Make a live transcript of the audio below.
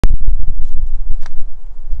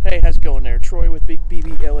Hey, how's it going there? Troy with Big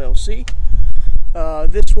BB LLC.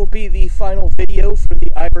 This will be the final video for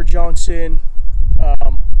the Iver Johnson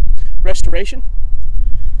restoration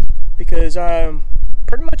because I'm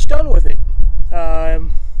pretty much done with it. I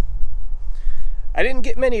didn't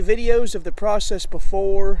get many videos of the process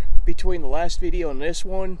between the last video and this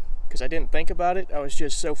one because I didn't think about it. I was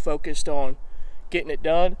just so focused on getting it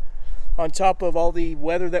done. On top of all the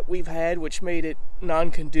weather that we've had, which made it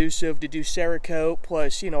non-conducive to do Cerakote,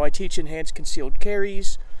 plus, I teach enhanced concealed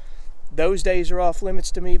carries. Those days are off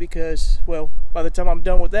limits to me because, well, by the time I'm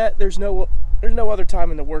done with that, there's no other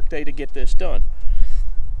time in the workday to get this done.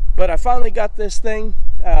 But I finally got this thing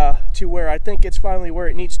to where I think it's finally where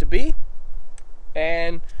it needs to be.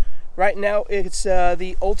 And right now, it's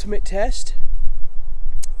the ultimate test,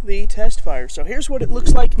 the test fire. So here's what it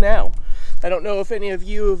looks like now. I don't know if any of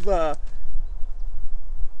you have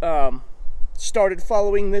started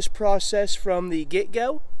following this process from the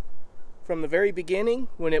get-go, from the very beginning,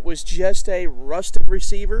 when it was just a rusted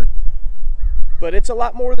receiver. But it's a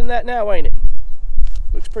lot more than that now, ain't it?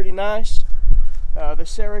 Looks pretty nice. The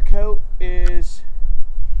Cerakote is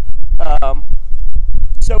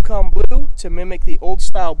SoCom blue to mimic the old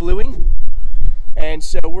style bluing. And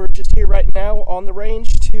so we're just here right now on the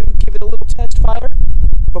range to give it a little test fire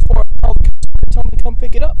before I call the customer and tell them to come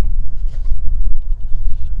pick it up.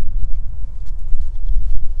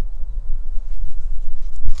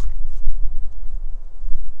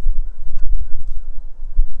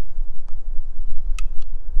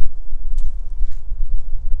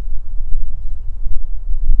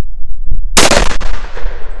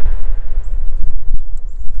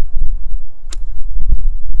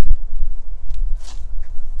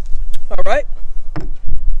 All right.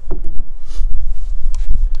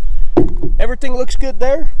 Everything looks good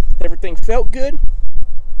there. Everything felt good.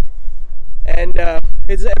 And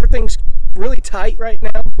everything's really tight right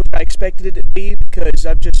now, which I expected it to be because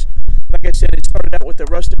I've just, like I said, it started out with the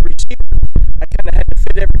rusted receiver. I kind of had to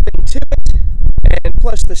fit everything to it. And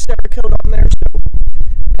plus the Cerakote on there, so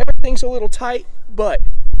everything's a little tight, but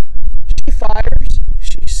she fires,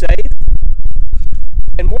 she's safe,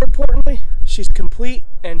 and more importantly, she's complete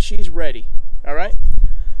and she's ready. All right.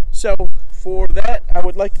 So for that, I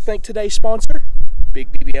would like to thank today's sponsor,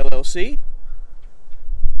 Big BB LLC.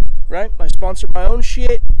 Right. I sponsor my own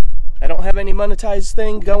shit. I don't have any monetized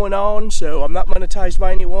thing going on, so I'm not monetized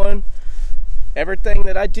by anyone. Everything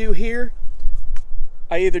that I do here,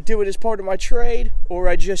 I either do it as part of my trade or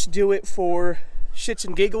I just do it for shits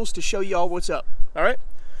and giggles to show y'all what's up. All right.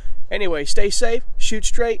 Anyway, stay safe, shoot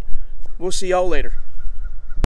straight. We'll see y'all later.